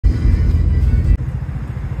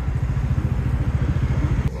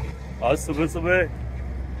आज सुबह सुबह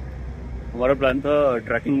हमारा प्लान था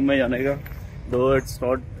ट्रैकिंग में जाने का, दो it's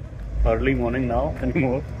not early morning now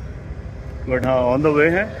anymore, but हाँ ऑन द वे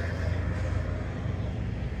है।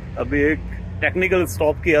 अभी एक टेक्निकल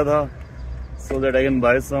स्टॉप किया था so that I can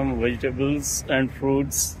buy some vegetables and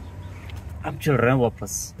fruits. अब चल रहे हैं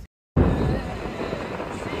वापस।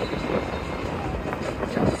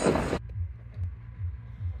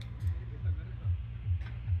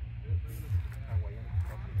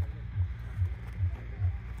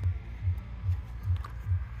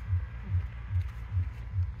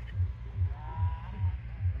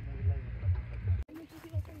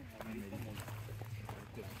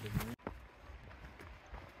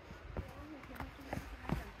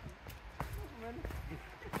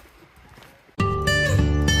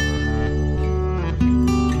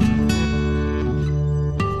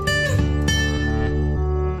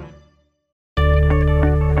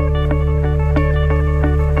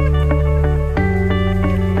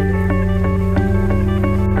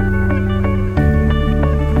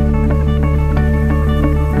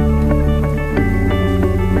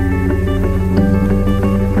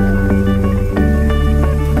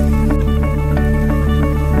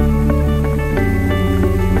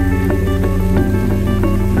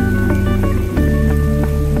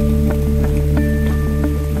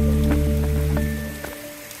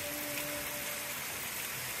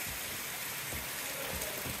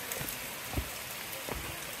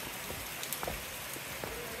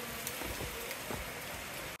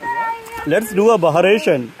 Let's do a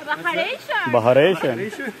Baharation. Baharation.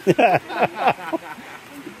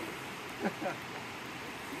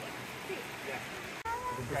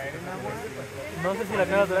 No sé si la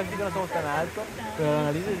cara torácica no somos tan altos, pero la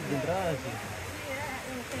nariz de entrada sí.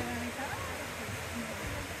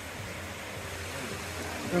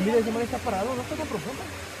 Pero mira, ese mar está parado, no está tan profunda.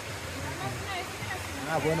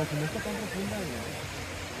 Ah, bueno, si no está tan profunda.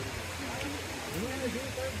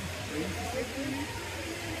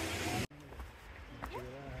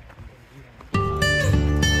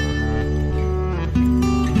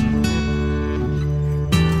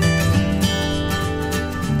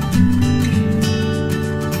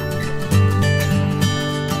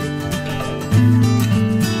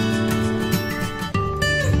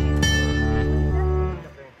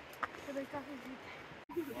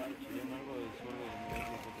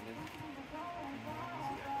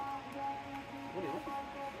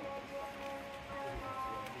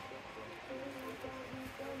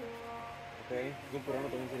 Un peruano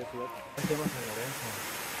también quiere ciudad. El tema se agradece.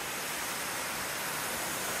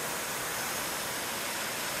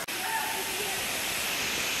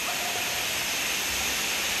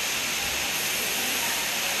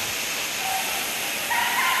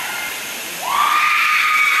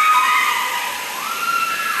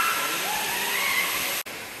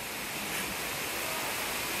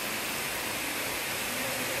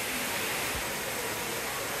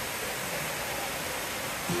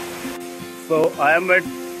 So I am at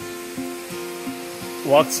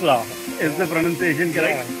Huaxtla. Is the pronunciation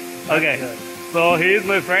correct? Yeah. Okay. So he is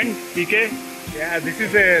my friend PK. Yeah, this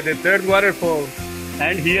is the third waterfall,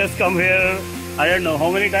 and he has come here. I don't know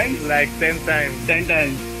how many times. Like 10 times. 10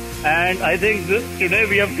 times. And I think today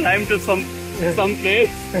we have climbed to some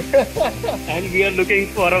place, and we are looking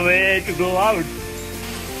for a way to go out.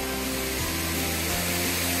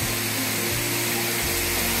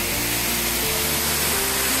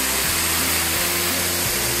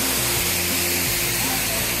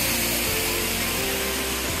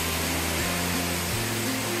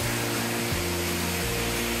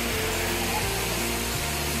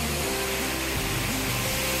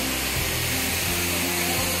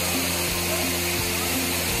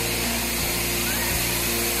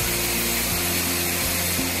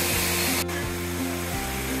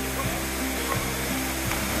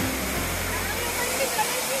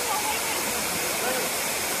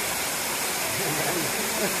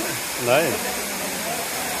 Nice.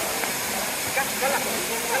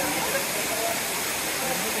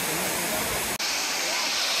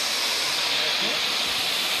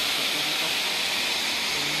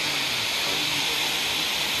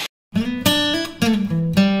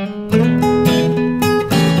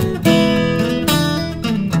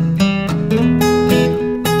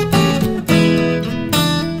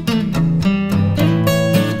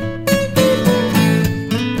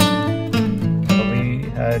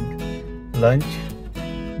 Lunch,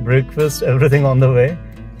 breakfast, everything on the way,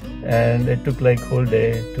 and it took like whole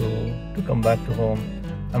day to come back to home.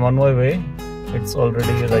 I'm on my way. It's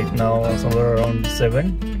already right now somewhere around 7.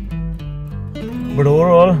 But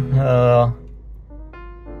overall,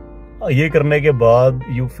 ये करने के बाद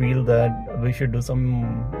you feel that we should do some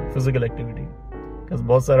physical activity. Because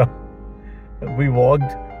बहुत सारा we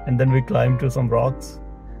walked and then we climbed to some rocks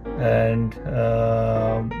and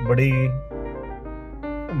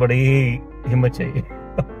बड़ी हिम्मत चाहिए.